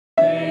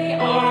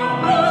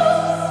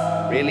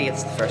Really,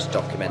 it's the first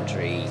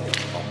documentary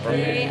opera.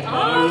 We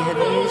have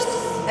used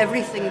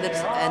everything that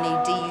any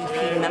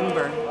DUP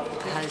member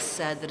has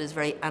said that is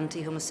very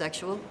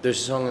anti-homosexual. There's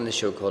a song on the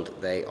show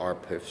called They Are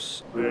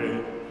Poofs.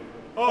 They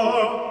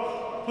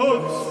are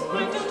poofs.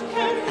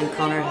 And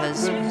Conor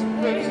has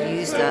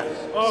used that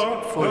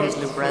for his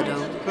libretto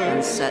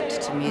and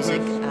set to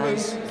music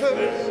as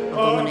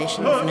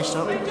Abomination finished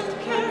up.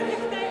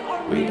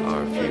 We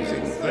are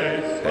fusing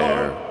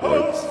their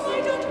words,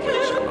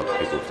 which a lot of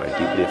people find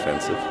deeply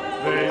offensive.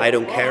 I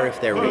don't care if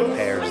they're real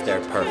pairs,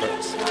 they're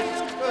perverts.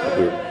 But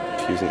we're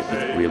fusing it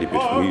with really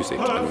beautiful music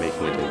and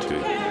making it into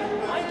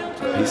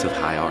a piece of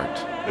high art.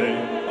 They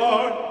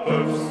are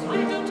poofs.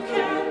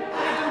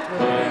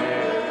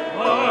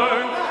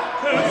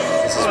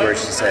 This is where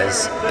she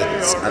says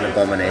it's an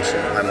abomination.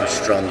 A much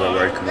stronger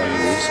word can one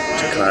use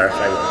to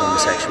clarify what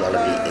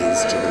homosexuality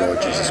is to the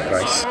Lord Jesus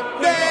Christ.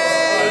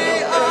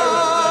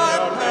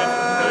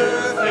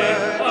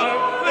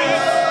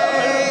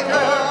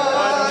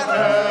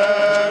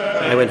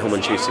 I went home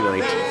on Tuesday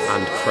night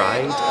and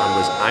cried and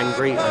was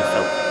angry and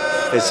felt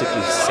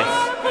physically sick.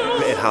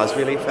 It has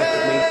really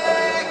affected me.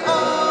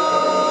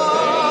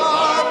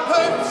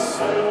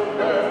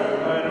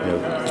 You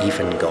know,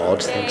 even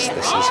God thinks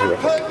this is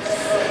horrific.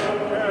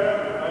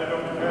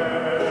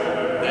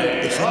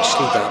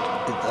 Eventually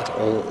that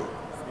all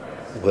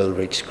will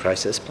reach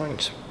crisis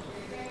point.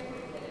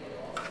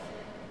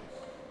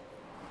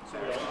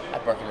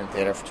 I've worked in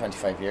theatre for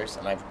 25 years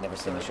and I've never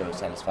seen a show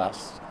sound as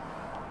fast.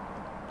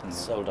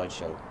 Sold out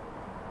show.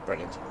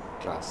 Brilliant.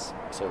 Class.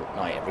 So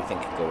now everything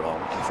can go wrong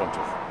in front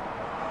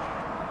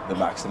of the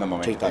maximum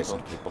amount of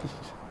 2,000 people.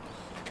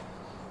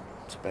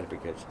 So it better be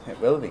good. It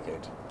will be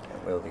good.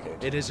 It will be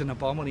good. It is an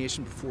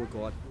abomination before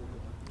God.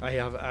 I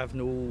have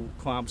no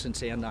qualms in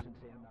saying that.